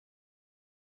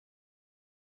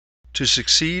To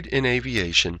succeed in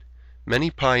aviation,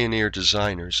 many pioneer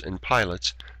designers and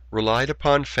pilots relied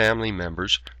upon family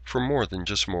members for more than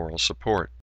just moral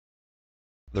support.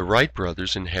 The Wright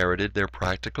brothers inherited their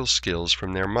practical skills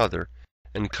from their mother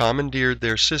and commandeered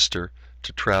their sister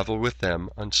to travel with them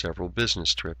on several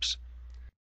business trips.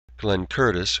 Glenn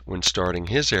Curtiss, when starting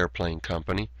his airplane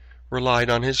company, relied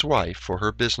on his wife for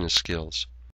her business skills.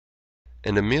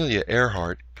 And Amelia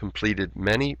Earhart completed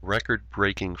many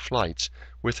record-breaking flights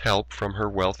with help from her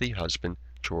wealthy husband,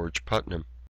 George Putnam.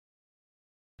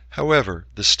 However,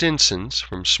 the Stinsons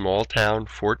from small-town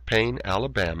Fort Payne,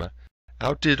 Alabama,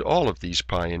 outdid all of these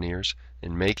pioneers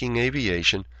in making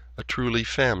aviation a truly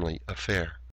family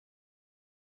affair.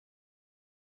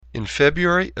 In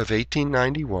February of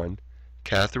 1891,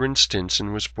 Katherine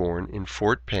Stinson was born in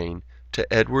Fort Payne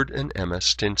to Edward and Emma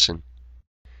Stinson.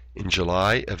 In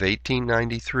July of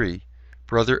 1893,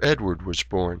 brother Edward was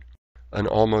born, an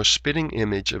almost spitting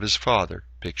image of his father,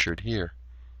 pictured here.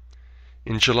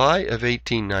 In July of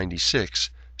 1896,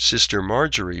 sister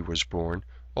Marjorie was born,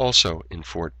 also in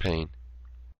Fort Payne.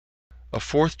 A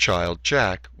fourth child,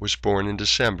 Jack, was born in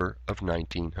December of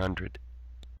 1900.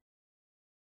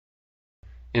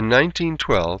 In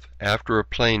 1912, after a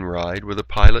plane ride with a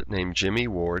pilot named Jimmy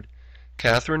Ward,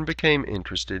 Katherine became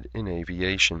interested in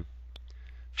aviation.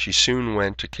 She soon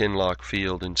went to Kinloch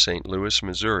Field in St. Louis,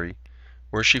 Missouri,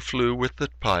 where she flew with the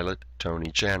pilot Tony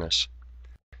Janis.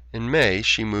 In May,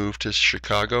 she moved to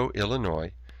Chicago,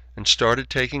 Illinois, and started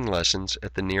taking lessons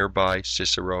at the nearby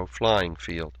Cicero Flying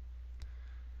Field.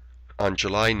 On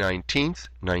July 19,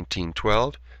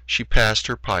 1912, she passed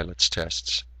her pilot's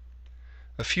tests.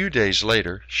 A few days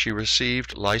later, she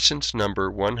received license number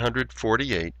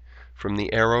 148 from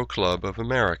the Aero Club of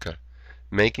America,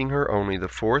 making her only the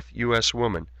fourth U.S.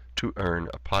 woman to earn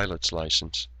a pilot's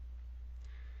license.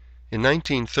 In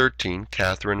 1913,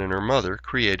 Katherine and her mother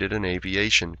created an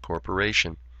aviation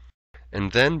corporation,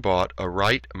 and then bought a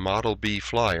Wright Model B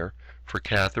flyer for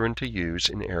Katherine to use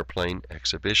in airplane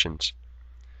exhibitions.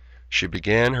 She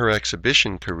began her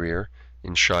exhibition career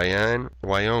in Cheyenne,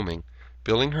 Wyoming,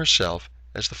 billing herself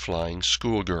as the flying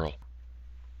schoolgirl.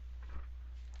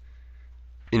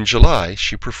 In July,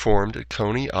 she performed at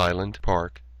Coney Island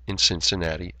Park in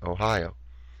Cincinnati, Ohio.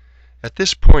 At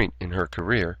this point in her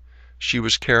career, she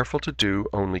was careful to do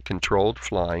only controlled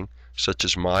flying, such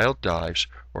as mild dives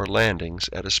or landings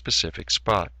at a specific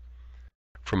spot.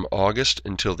 From August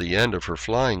until the end of her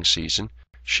flying season,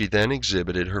 she then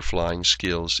exhibited her flying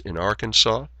skills in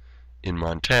Arkansas, in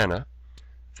Montana,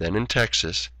 then in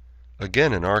Texas,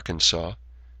 again in Arkansas,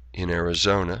 in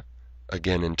Arizona,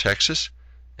 again in Texas,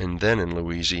 and then in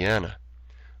Louisiana.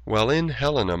 While in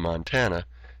Helena, Montana,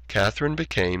 Katherine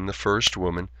became the first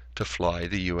woman to fly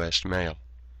the U.S. mail.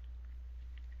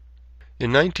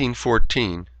 In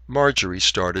 1914, Marjorie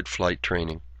started flight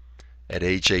training. At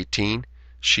age 18,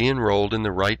 she enrolled in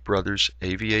the Wright brothers'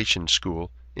 aviation school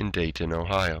in Dayton,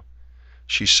 Ohio.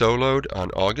 She soloed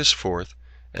on August 4th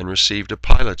and received a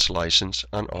pilot's license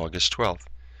on August 12th,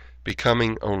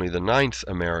 becoming only the 9th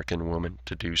American woman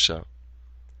to do so.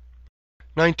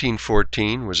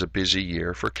 1914 was a busy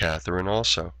year for Katherine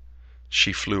also.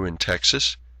 She flew in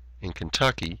Texas, in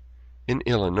Kentucky, in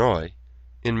Illinois,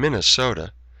 in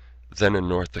Minnesota, then in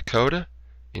North Dakota,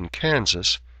 in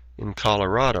Kansas, in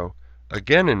Colorado,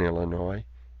 again in Illinois,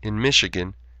 in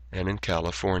Michigan, and in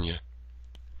California.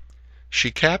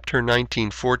 She capped her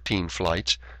 1914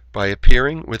 flights by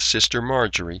appearing with Sister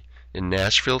Marjorie in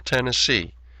Nashville,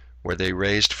 Tennessee, where they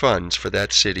raised funds for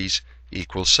that city's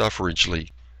Equal Suffrage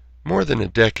League, more than a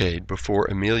decade before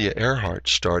Amelia Earhart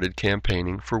started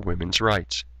campaigning for women's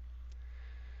rights.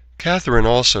 Katherine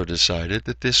also decided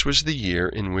that this was the year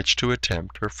in which to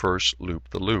attempt her first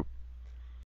loop-the-loop.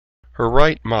 Her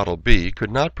Wright Model B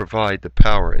could not provide the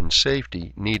power and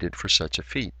safety needed for such a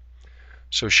feat,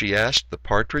 so she asked the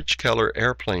Partridge Keller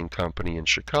Airplane Company in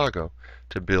Chicago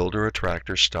to build her a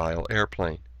tractor-style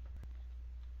airplane.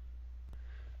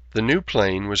 The new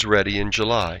plane was ready in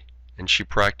July, and she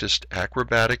practiced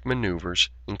acrobatic maneuvers,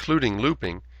 including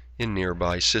looping, in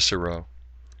nearby Cicero.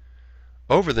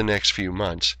 Over the next few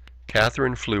months,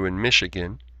 Katherine flew in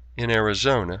Michigan, in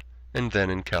Arizona, and then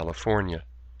in California.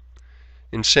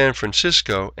 In San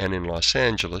Francisco and in Los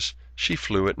Angeles, she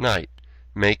flew at night,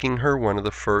 making her one of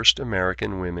the first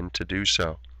American women to do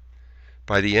so.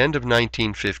 By the end of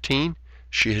 1915,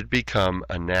 she had become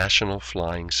a national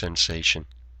flying sensation.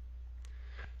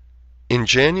 In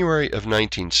January of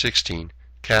 1916,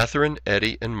 Katherine,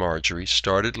 Eddie, and Marjorie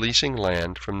started leasing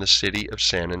land from the city of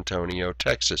San Antonio,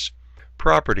 Texas,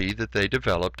 property that they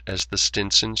developed as the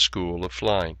Stinson School of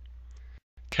Flying.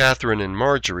 Katherine and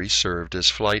Marjorie served as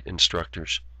flight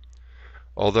instructors.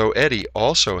 Although Eddie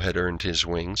also had earned his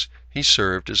wings, he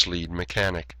served as lead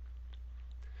mechanic.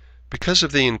 Because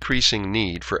of the increasing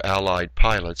need for Allied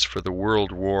pilots for the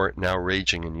World War now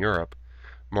raging in Europe,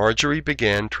 Marjorie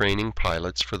began training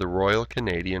pilots for the Royal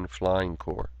Canadian Flying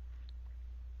Corps.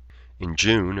 In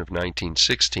June of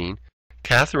 1916,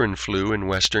 Katherine flew in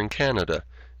Western Canada,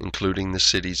 including the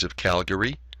cities of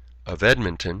Calgary, of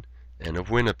Edmonton, and of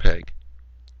Winnipeg.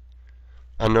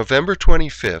 On November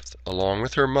 25th, along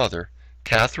with her mother,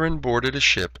 Katherine boarded a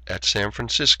ship at San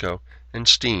Francisco and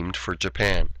steamed for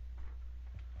Japan.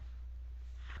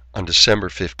 On December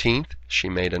 15th, she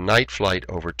made a night flight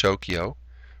over Tokyo,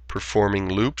 performing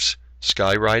loops,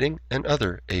 skywriting, and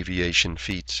other aviation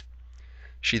feats.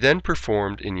 She then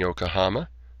performed in Yokohama,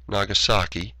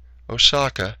 Nagasaki,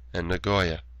 Osaka, and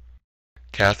Nagoya.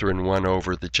 Katherine won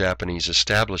over the Japanese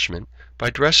establishment by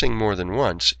dressing more than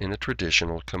once in a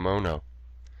traditional kimono.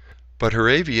 But her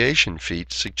aviation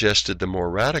feats suggested the more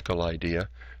radical idea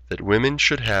that women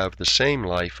should have the same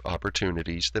life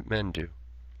opportunities that men do.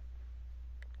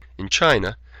 In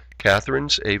China,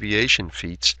 Katherine's aviation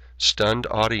feats stunned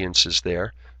audiences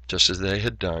there just as they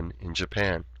had done in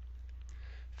Japan.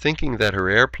 Thinking that her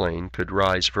airplane could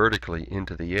rise vertically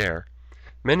into the air,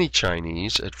 many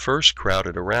Chinese at first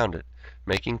crowded around it,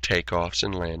 making takeoffs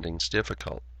and landings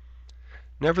difficult.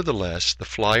 Nevertheless, the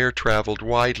flyer traveled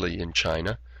widely in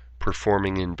China,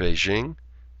 performing in Beijing,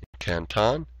 in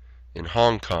Canton, in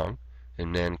Hong Kong,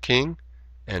 in Nanking,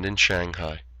 and in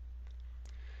Shanghai.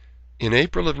 In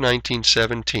April of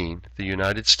 1917, the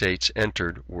United States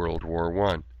entered World War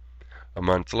I. A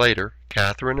month later,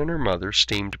 Katherine and her mother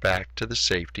steamed back to the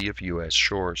safety of U.S.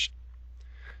 shores.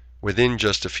 Within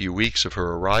just a few weeks of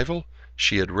her arrival,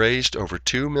 she had raised over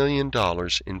 $2 million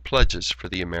in pledges for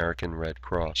the American Red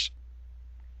Cross.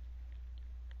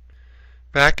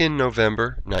 Back in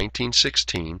November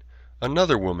 1916,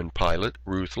 another woman pilot,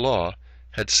 Ruth Law,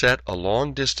 had set a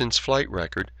long-distance flight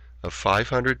record of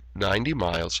 590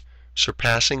 miles,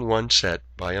 surpassing one set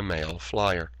by a male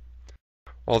flyer.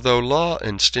 Although Law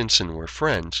and Stinson were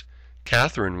friends,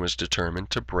 Katherine was determined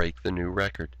to break the new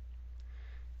record.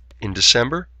 In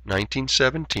December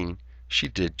 1917, she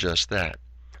did just that,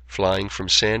 flying from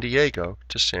San Diego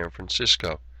to San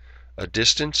Francisco, a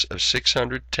distance of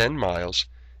 610 miles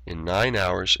in 9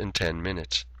 hours and 10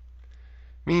 minutes.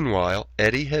 Meanwhile,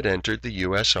 Eddie had entered the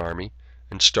U.S. Army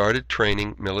and started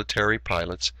training military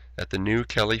pilots at the new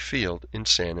Kelly Field in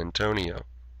San Antonio.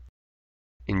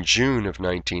 In June of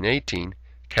 1918,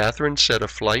 Katherine set a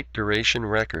flight duration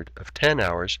record of 10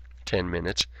 hours, 10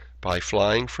 minutes by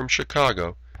flying from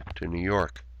Chicago to New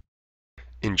York.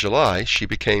 In July, she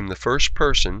became the first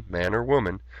person, man or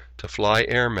woman, to fly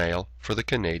airmail for the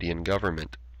Canadian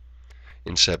government.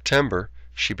 In September,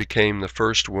 she became the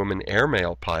first woman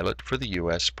airmail pilot for the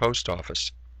U.S. Post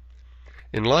Office.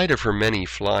 In light of her many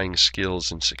flying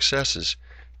skills and successes,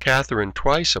 Katherine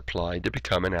twice applied to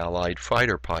become an Allied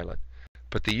fighter pilot,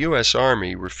 but the U.S.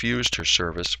 Army refused her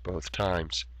service both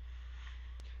times.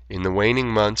 In the waning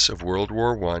months of World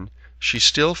War I, she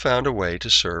still found a way to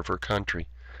serve her country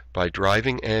by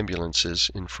driving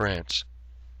ambulances in France.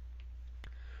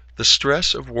 The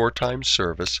stress of wartime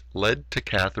service led to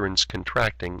Katherine's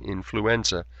contracting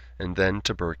influenza and then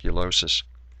tuberculosis.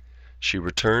 She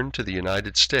returned to the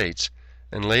United States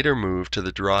and later moved to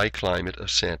the dry climate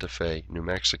of Santa Fe, New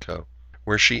Mexico,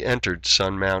 where she entered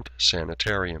Sunmount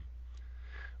Sanitarium.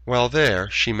 While there,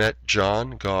 she met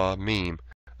John Gaw Meem,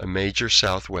 a major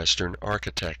southwestern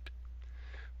architect.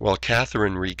 While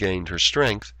Katherine regained her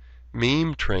strength,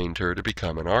 Meem trained her to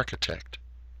become an architect.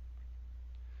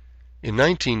 In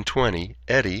 1920,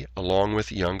 Eddie, along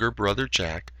with younger brother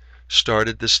Jack,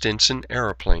 started the Stinson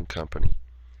Aeroplane Company.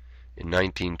 In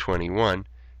 1921,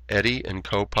 Eddie and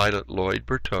co-pilot Lloyd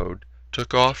Bertode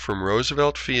took off from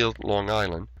Roosevelt Field, Long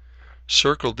Island,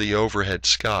 circled the overhead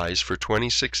skies for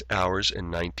 26 hours and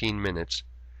 19 minutes,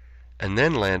 and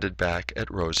then landed back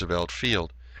at Roosevelt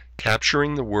Field,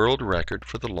 capturing the world record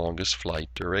for the longest flight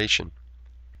duration.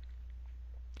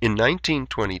 In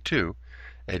 1922,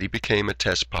 Eddie became a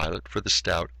test pilot for the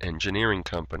Stout Engineering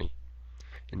Company.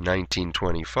 In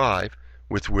 1925,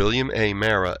 with William A.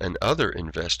 Mara and other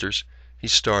investors, he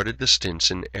started the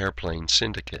Stinson Airplane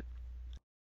Syndicate.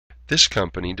 This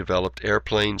company developed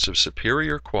airplanes of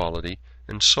superior quality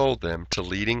and sold them to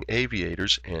leading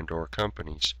aviators and/or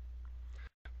companies.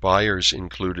 Buyers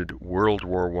included World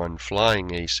War I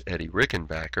flying ace Eddie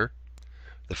Rickenbacker,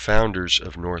 the founders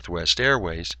of Northwest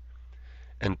Airways,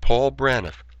 and Paul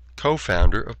Braniff,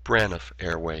 co-founder of Braniff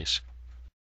Airways.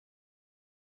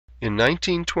 In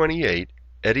 1928,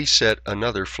 Eddie set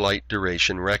another flight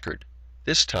duration record,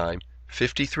 this time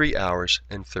 53 hours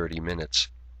and 30 minutes.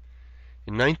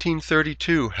 In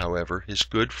 1932, however, his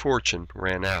good fortune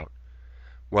ran out.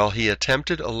 While he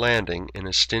attempted a landing in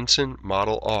a Stinson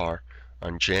Model R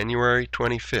on January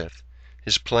 25th,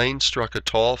 his plane struck a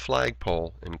tall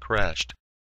flagpole and crashed.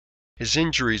 His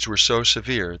injuries were so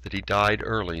severe that he died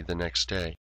early the next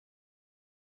day.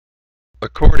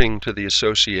 According to the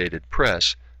Associated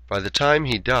Press, by the time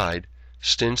he died,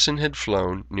 Stinson had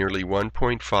flown nearly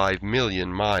 1.5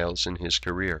 million miles in his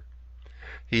career.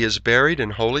 He is buried in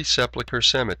Holy Sepulchre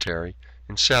Cemetery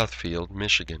in Southfield,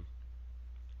 Michigan.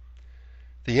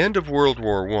 The end of World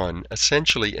War I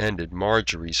essentially ended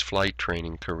Marjorie's flight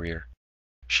training career.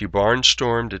 She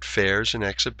barnstormed at fairs and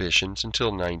exhibitions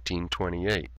until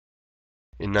 1928.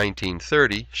 In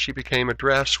 1930, she became a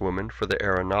draftswoman for the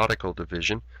Aeronautical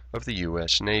Division of the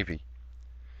U.S. Navy.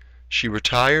 She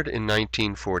retired in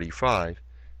 1945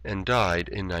 and died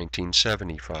in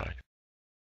 1975.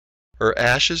 Her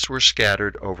ashes were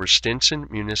scattered over Stinson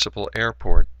Municipal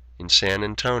Airport in San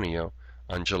Antonio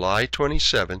on July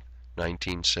 27,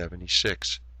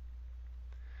 1976.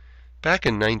 Back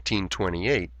in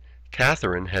 1928,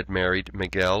 Katherine had married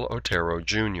Miguel Otero,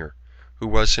 Jr., who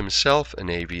was himself an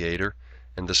aviator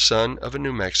and the son of a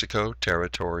New Mexico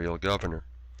territorial governor.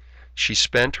 She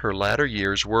spent her latter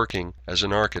years working as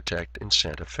an architect in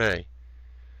Santa Fe.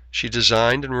 She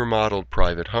designed and remodeled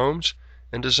private homes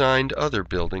and designed other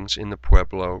buildings in the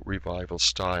Pueblo Revival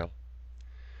style.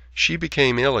 She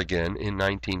became ill again in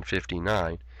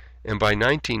 1959 and by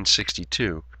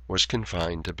 1962 was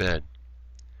confined to bed.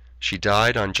 She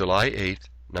died on July 8,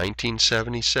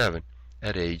 1977,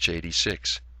 at age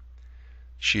 86.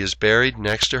 She is buried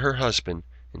next to her husband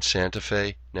in Santa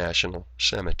Fe National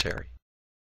Cemetery.